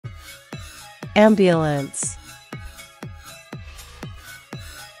Ambulance.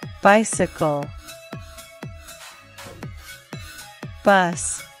 Bicycle.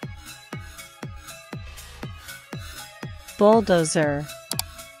 Bus. Bulldozer.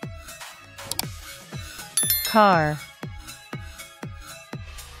 Car.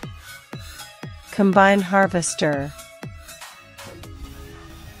 Combine harvester.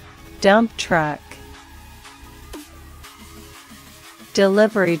 Dump truck.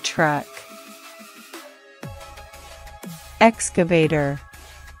 Delivery truck. Excavator.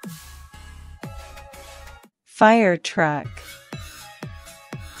 Fire truck.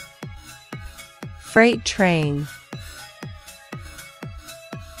 Freight train.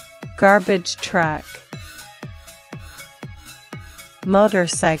 Garbage truck.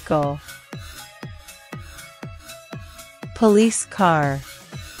 Motorcycle. Police car.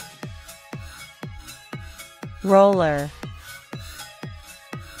 Roller.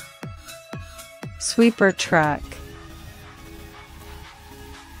 Sweeper truck.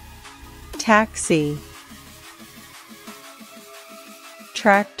 Taxi.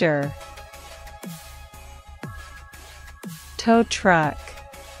 Tractor. Tow truck.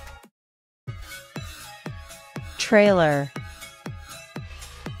 Trailer.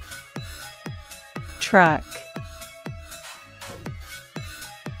 Truck.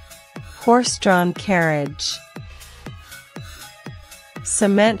 Horse-drawn carriage.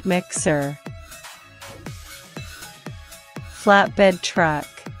 Cement mixer. Flatbed truck.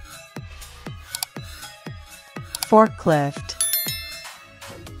 Forklift.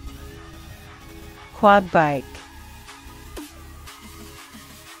 Quad bike.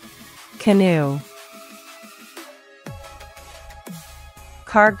 Canoe.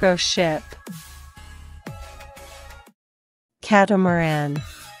 Cargo ship. Catamaran.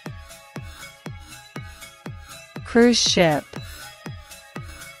 Cruise ship.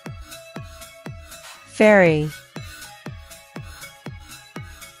 Ferry.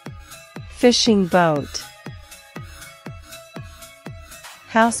 Fishing boat.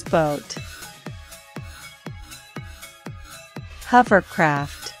 Houseboat.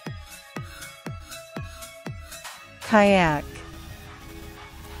 Hovercraft. Kayak.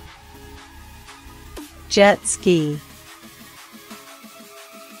 Jet ski.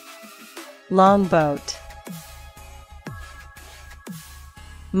 Longboat.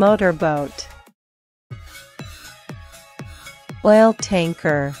 Motorboat. Oil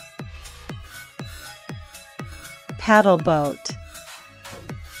tanker. Paddleboat.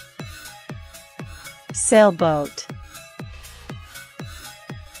 Sailboat.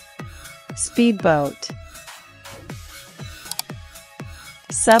 Speedboat.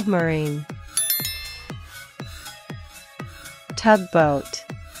 Submarine. Tugboat.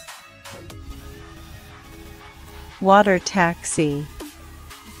 Water taxi.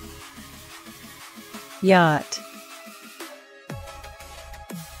 Yacht.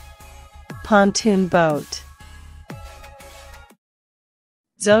 Pontoon boat.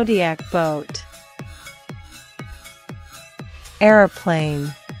 Zodiac boat.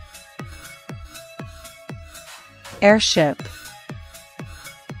 Aeroplane. Airship.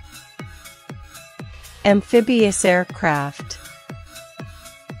 Amphibious aircraft.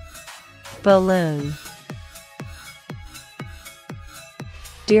 Balloon.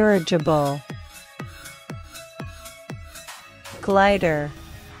 Dirigible. Glider.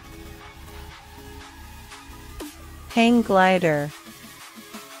 Hang glider.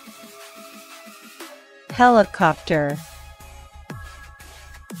 Helicopter.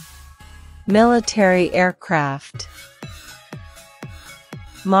 Military aircraft.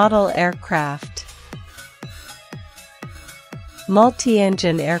 Model aircraft.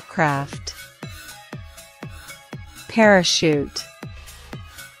 Multi-engine aircraft. Parachute.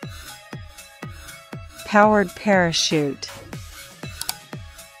 Powered parachute.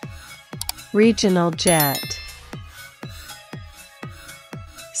 Regional jet.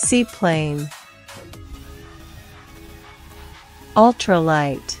 Seaplane.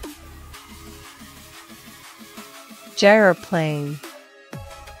 Ultralight. Gyroplane.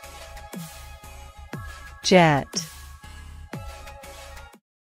 Jet.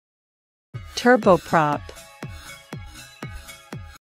 Turboprop.